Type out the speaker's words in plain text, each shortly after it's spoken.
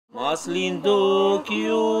Más lindo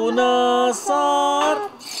que un azar.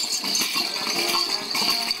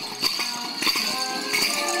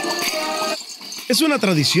 Es una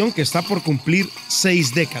tradición que está por cumplir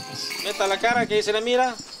 6 décadas. Meta la cara que ahí se le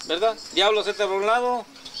mira, ¿verdad? Diablo se te por un lado,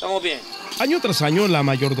 estamos bien. Año tras año, la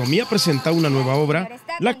mayordomía presenta una nueva obra,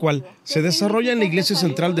 la cual se desarrolla en la iglesia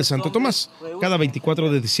central de Santo Tomás, cada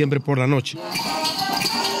 24 de diciembre por la noche.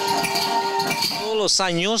 Todos los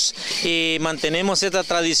años mantenemos esta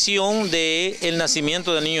tradición del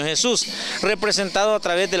nacimiento del niño Jesús, representado a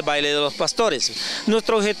través del baile de los pastores.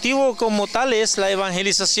 Nuestro objetivo como tal es la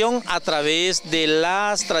evangelización a través de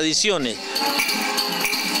las tradiciones.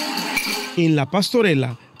 En la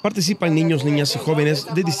pastorela participan niños, niñas y jóvenes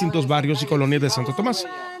de distintos barrios y colonias de Santo Tomás,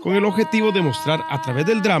 con el objetivo de mostrar a través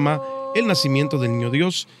del drama el nacimiento del Niño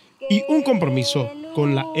Dios y un compromiso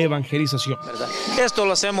con la evangelización. Esto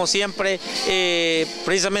lo hacemos siempre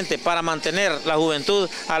precisamente para mantener la juventud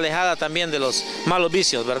alejada también de los malos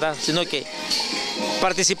vicios, ¿verdad? Sino que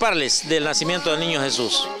participarles del nacimiento del Niño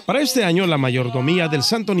Jesús. Para este año, la mayordomía del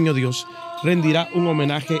Santo Niño Dios rendirá un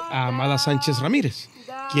homenaje a Amada Sánchez Ramírez,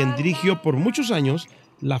 quien dirigió por muchos años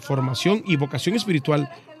la formación y vocación espiritual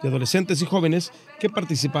de adolescentes y jóvenes que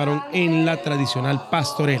participaron en la tradicional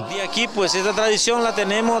pastorela. Y aquí pues esta tradición la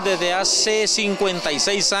tenemos desde hace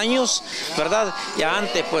 56 años, ¿verdad? Ya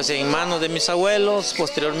antes pues en manos de mis abuelos,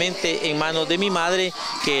 posteriormente en manos de mi madre,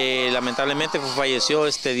 que lamentablemente falleció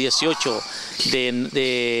este 18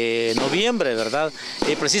 de noviembre, ¿verdad?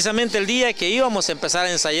 Precisamente el día que íbamos a empezar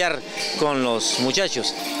a ensayar con los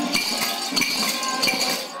muchachos.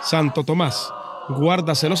 Santo Tomás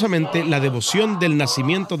guarda celosamente la devoción del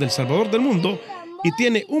nacimiento del Salvador del mundo y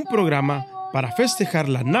tiene un programa para festejar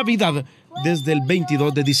la Navidad desde el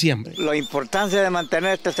 22 de diciembre. La importancia de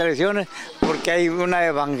mantener estas tradiciones porque hay una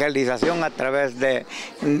evangelización a través de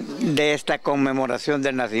esta conmemoración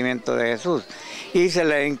del nacimiento de Jesús y se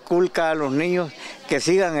le inculca a los niños que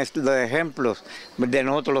sigan los ejemplos de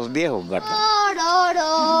nosotros los viejos, ¿verdad?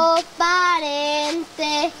 Ororo,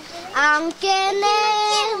 parente, aunque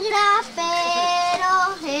negra,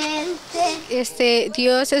 pero gente.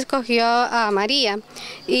 Dios escogió a María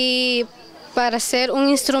y para ser un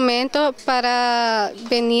instrumento para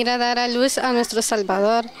venir a dar a luz a nuestro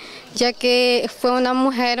Salvador, ya que fue una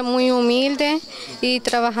mujer muy humilde y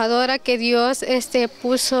trabajadora que Dios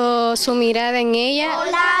puso su mirada en ella.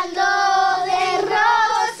 Volando de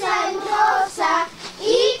rosa en rosa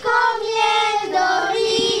y comiendo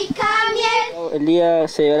rica miel. El día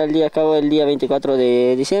se llevará el día a cabo el día 24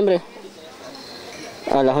 de diciembre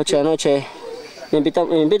a las 8 de la noche. Me invito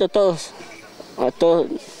a todos,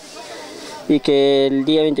 y que el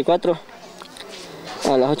día 24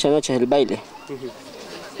 a las 8 de la noche es el baile.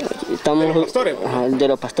 Estamos, ¿de los pastores? De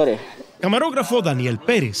los pastores. Camarógrafo Daniel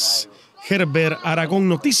Pérez, Herberth Aragón,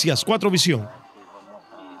 Noticias 4 Visión.